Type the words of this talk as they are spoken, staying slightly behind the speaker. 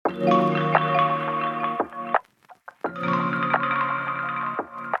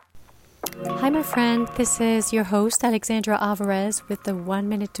Hi, my friend. This is your host, Alexandra Alvarez, with the 1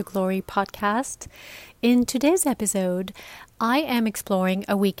 Minute to Glory podcast. In today's episode, I am exploring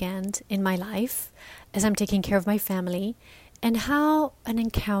a weekend in my life as I'm taking care of my family and how an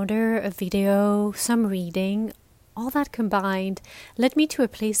encounter, a video, some reading, all that combined led me to a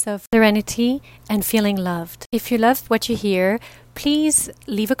place of serenity and feeling loved. If you love what you hear, please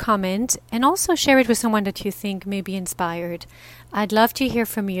leave a comment and also share it with someone that you think may be inspired. I'd love to hear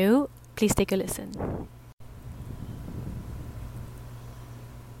from you. Please take a listen.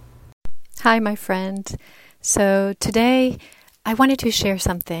 Hi, my friend. So today I wanted to share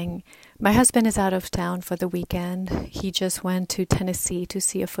something. My husband is out of town for the weekend. He just went to Tennessee to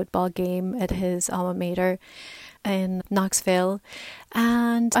see a football game at his alma mater in Knoxville.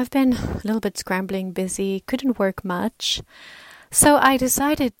 And I've been a little bit scrambling, busy, couldn't work much. So I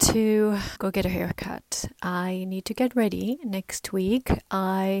decided to go get a haircut. I need to get ready next week.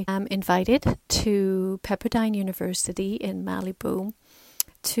 I am invited to Pepperdine University in Malibu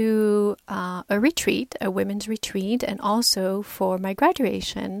to a retreat, a women's retreat, and also for my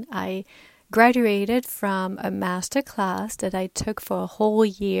graduation. I graduated from a master class that I took for a whole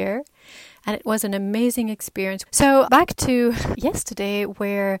year, and it was an amazing experience. So back to yesterday,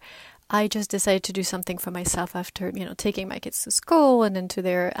 where I just decided to do something for myself after, taking my kids to school and then to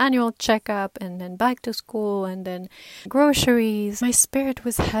their annual checkup and then back to school and then groceries. My spirit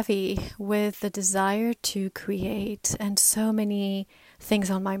was heavy with the desire to create and so many things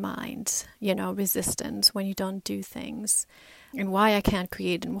on my mind, resistance when you don't do things and why I can't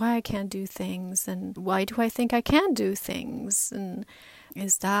create and why I can't do things and why do I think I can do things and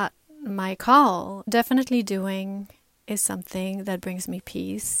is that my call? Definitely doing is something that brings me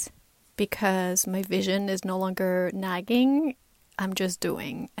peace. Because my vision is no longer nagging, I'm just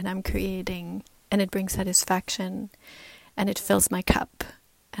doing and I'm creating and it brings satisfaction and it fills my cup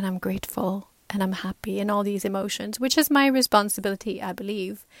and I'm grateful and I'm happy and all these emotions, which is my responsibility, I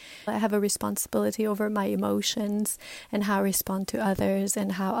believe. I have a responsibility over my emotions and how I respond to others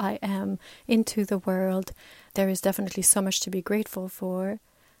and how I am into the world. There is definitely so much to be grateful for,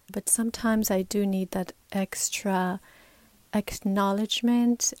 but sometimes I do need that extra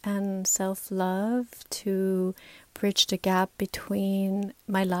acknowledgement and self-love to bridge the gap between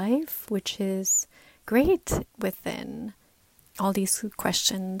my life, which is great within all these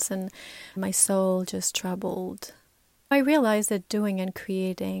questions and my soul just troubled. I realized that doing and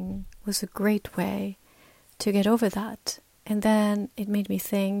creating was a great way to get over that. And then it made me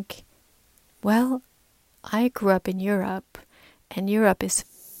think, well, I grew up in Europe and Europe is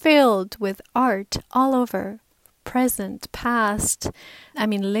filled with art all over. Present, past,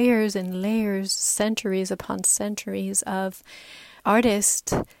 layers and layers, centuries upon centuries of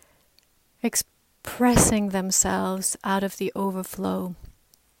artists expressing themselves out of the overflow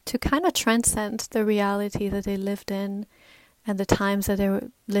to kind of transcend the reality that they lived in and the times that they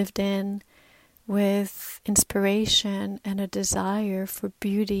lived in with inspiration and a desire for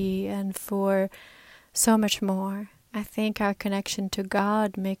beauty and for so much more. I think our connection to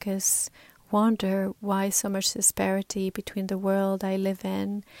God makes us wonder why so much disparity between the world I live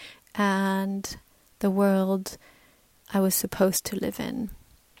in and the world I was supposed to live in,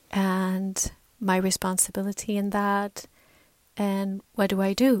 and my responsibility in that, and what do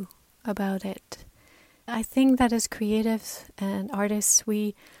I do about it. I think that as creatives and artists,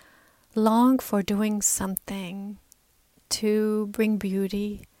 we long for doing something to bring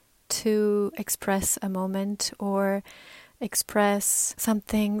beauty, to express a moment or express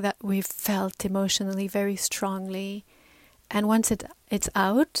something that we've felt emotionally very strongly. And once it's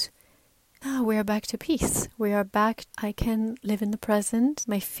out, we're back to peace. We are back. I can live in the present.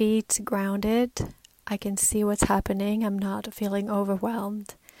 My feet grounded. I can see what's happening. I'm not feeling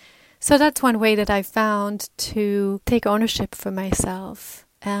overwhelmed. So that's one way that I found to take ownership for myself.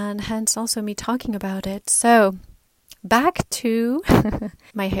 And hence also me talking about it. So back to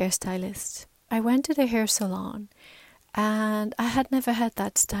my hairstylist. I went to the hair salon. And I had never had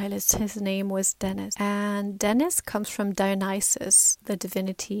that stylist. His name was Dennis. And Dennis comes from Dionysus, the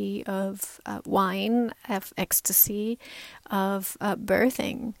divinity of wine, of ecstasy, of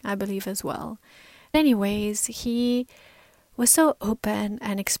birthing, I believe as well. Anyways, he was so open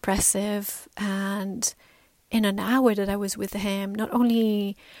and expressive. And in an hour that I was with him, not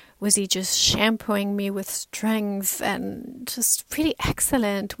only was he just shampooing me with strength and just really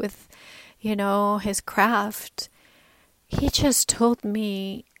excellent with, his craft, he just told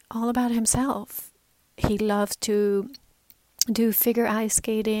me all about himself. He loves to do figure ice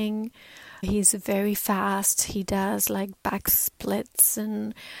skating, He's very fast. He does like back splits,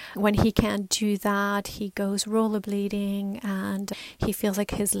 and when he can't do that, he goes rollerblading, and he feels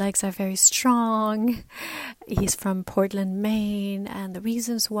like his legs are very strong. He's from Portland, Maine, and the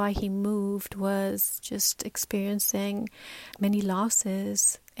reasons why he moved was just experiencing many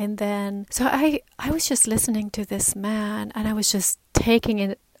losses. And then, so I was just listening to this man, and I was just taking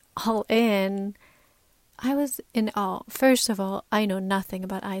it all in. I was in awe. First of all, I know nothing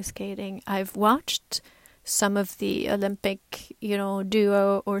about ice skating. I've watched some of the Olympic,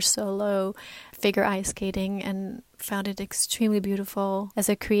 duo or solo figure ice skating and found it extremely beautiful. As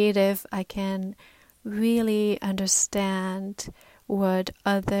a creative, I can really understand what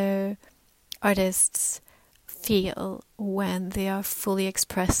other artists feel when they are fully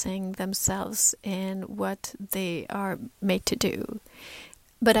expressing themselves in what they are made to do.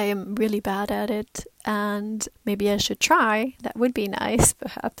 But I am really bad at it, and maybe I should try. That would be nice,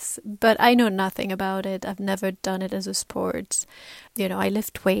 perhaps. But I know nothing about it. I've never done it as a sport. I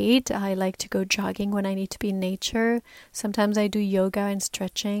lift weight. I like to go jogging when I need to be in nature. Sometimes I do yoga and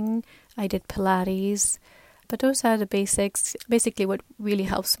stretching. I did Pilates. But those are the basics. Basically, what really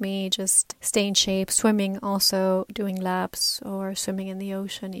helps me just stay in shape. Swimming also, doing laps, or swimming in the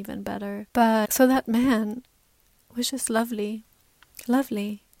ocean, even better. But so that man was just lovely.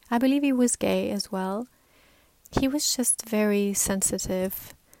 Lovely. I believe he was gay as well. He was just very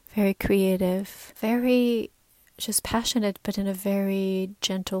sensitive, very creative, very just passionate, but in a very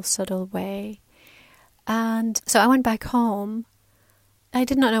gentle, subtle way. And so I went back home. I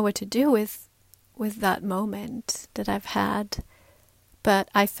did not know what to do with that moment that I've had, but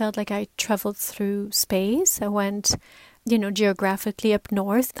I felt like I traveled through space. I went, geographically up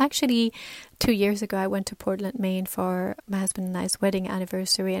north. Actually, 2 years ago, I went to Portland, Maine for my husband and I's wedding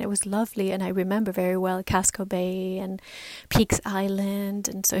anniversary, and it was lovely. And I remember very well Casco Bay and Peaks Island.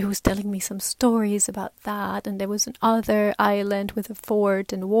 And so he was telling me some stories about that. And there was another island with a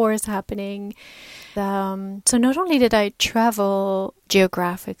fort and wars happening. So not only did I travel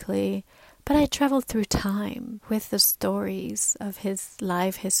geographically, but I traveled through time with the stories of his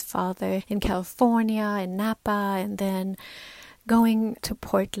life, his father in California, in Napa, and then going to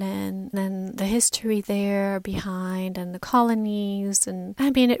Portland, and the history there behind, and the colonies. And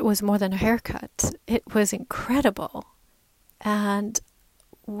I mean, it was more than a haircut. It was incredible. And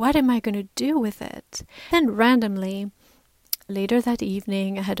what am I going to do with it? Then randomly, later that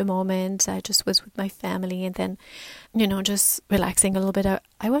evening, I had a moment. I just was with my family, and then, just relaxing a little bit.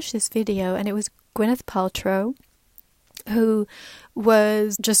 I watched this video, and it was Gwyneth Paltrow, who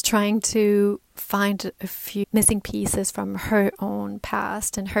was just trying to find a few missing pieces from her own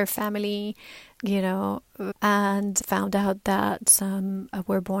past and her family, and found out that some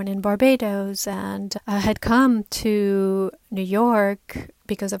were born in Barbados and had come to New York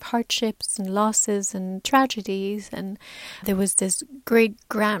because of hardships and losses and tragedies. And there was this great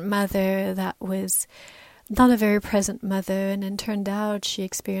grandmother that was not a very present mother, and it turned out she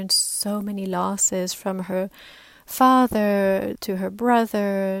experienced so many losses, from her father to her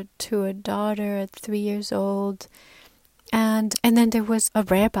brother to a daughter at 3 years old. And then there was a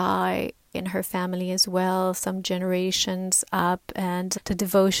rabbi in her family as well, some generations up, and the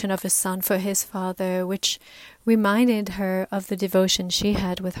devotion of a son for his father, which reminded her of the devotion she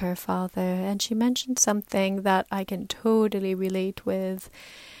had with her father. And she mentioned something that I can totally relate with.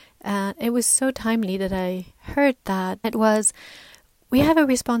 And it was so timely that I heard that. It was, we have a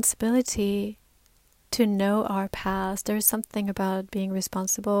responsibility to know our past. There is something about being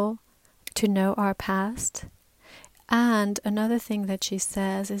responsible to know our past. And another thing that she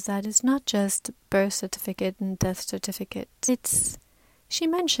says is that it's not just birth certificate and death certificate. She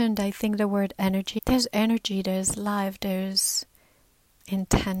mentioned, I think, the word energy. There's energy, there's life, there's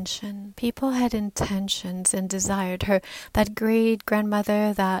intention. People had intentions and desired her. That great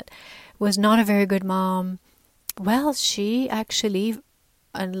grandmother that was not a very good mom, well, she actually,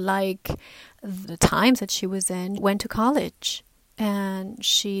 unlike the times that she was in, went to college, and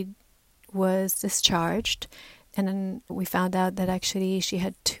she was discharged. And then we found out that actually she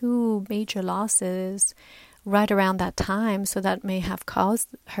had 2 major losses right around that time, so that may have caused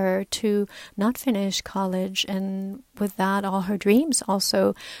her to not finish college, and with that all her dreams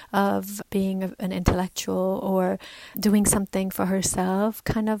also of being an intellectual or doing something for herself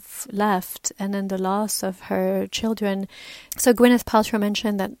kind of left. And then the loss of her children. So Gwyneth Paltrow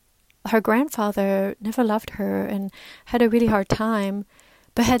mentioned that her grandfather never loved her and had a really hard time,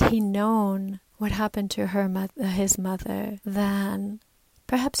 but had he known what happened to his mother, then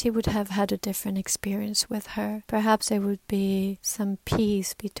perhaps he would have had a different experience with her. Perhaps there would be some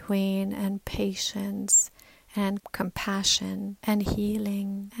peace between, and patience and compassion and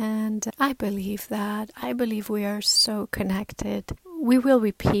healing. And I believe that. I believe we are so connected. We will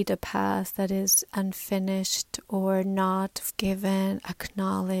repeat a past that is unfinished or not given,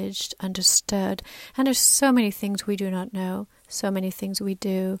 acknowledged, understood. And there's so many things we do not know, so many things we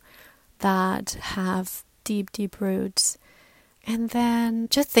do that have deep, deep roots. And then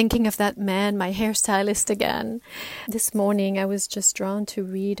just thinking of that man, my hairstylist again. This morning I was just drawn to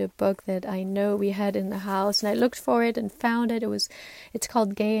read a book that I know we had in the house, and I looked for it and found it. It's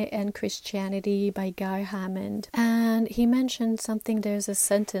called Gay and Christianity by Guy Hammond. And he mentioned something, there's a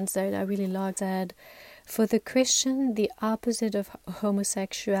sentence that I really liked, that for the Christian, the opposite of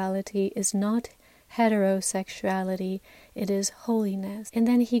homosexuality is not heterosexuality, it is holiness. And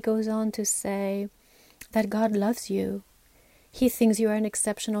then he goes on to say that God loves you. He thinks you are an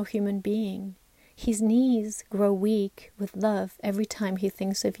exceptional human being. His knees grow weak with love every time he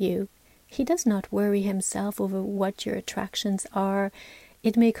thinks of you. He does not worry himself over what your attractions are.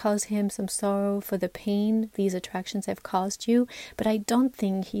 It may cause him some sorrow for the pain these attractions have caused you, but I don't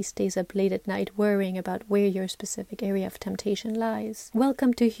think he stays up late at night worrying about where your specific area of temptation lies.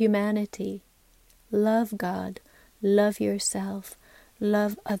 Welcome to humanity. Love God, love yourself,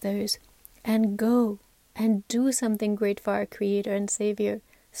 love others, and go and do something great for our Creator and Savior.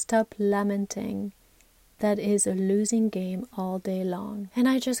 Stop lamenting. That is a losing game all day long. And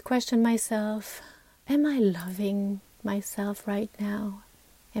I just question myself, am I loving myself right now?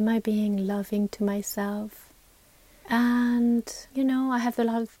 Am I being loving to myself? And, I have a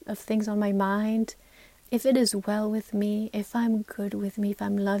lot of things on my mind. If it is well with me, if I'm good with me, if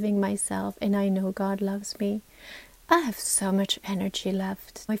I'm loving myself, and I know God loves me, I have so much energy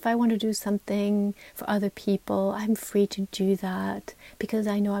left. If I want to do something for other people, I'm free to do that because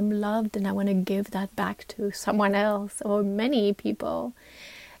I know I'm loved and I want to give that back to someone else or many people.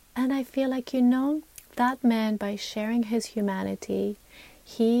 And I feel like, that man, by sharing his humanity,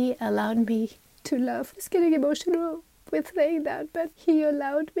 he allowed me to love. Just getting emotional with saying that, but he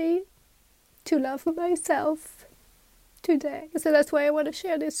allowed me to love myself today. So that's why I want to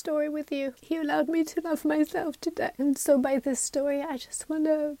share this story with you. He allowed me to love myself today. And so by this story, I just want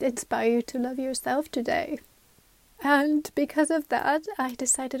to inspire you to love yourself today. And because of that, I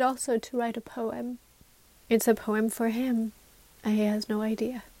decided also to write a poem. It's a poem for him. And he has no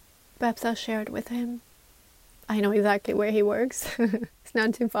idea. Perhaps I'll share it with him. I know exactly where he works. It's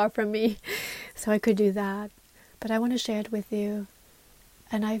not too far from me. So I could do that. But I want to share it with you.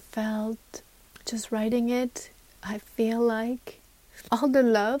 And I felt just writing it, I feel like all the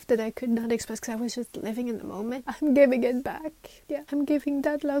love that I could not express because I was just living in the moment, I'm giving it back. Yeah, I'm giving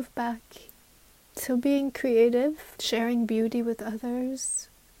that love back. So being creative, sharing beauty with others,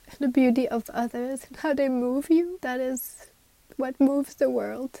 and the beauty of others and how they move you, that is what moves the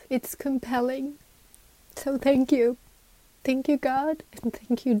world. It's compelling. So thank you. Thank you, God, and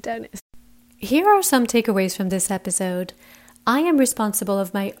thank you, Dennis. Here are some takeaways from this episode. I am responsible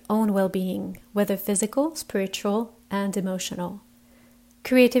of my own well-being, whether physical, spiritual, and emotional.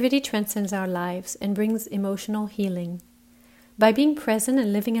 Creativity transcends our lives and brings emotional healing. By being present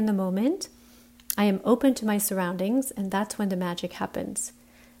and living in the moment, I am open to my surroundings, and that's when the magic happens.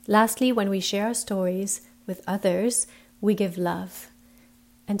 Lastly, when we share our stories with others, we give love.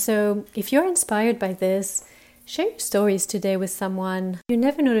 And so, if you're inspired by this, share your stories today with someone. You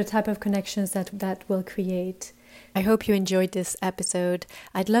never know the type of connections that will create. I hope you enjoyed this episode.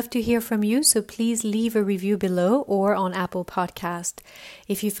 I'd love to hear from you, so please leave a review below or on Apple Podcast.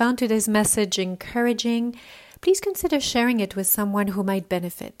 If you found today's message encouraging, please consider sharing it with someone who might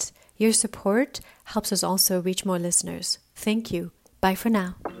benefit. Your support helps us also reach more listeners. Thank you. Bye for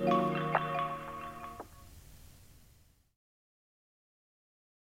now.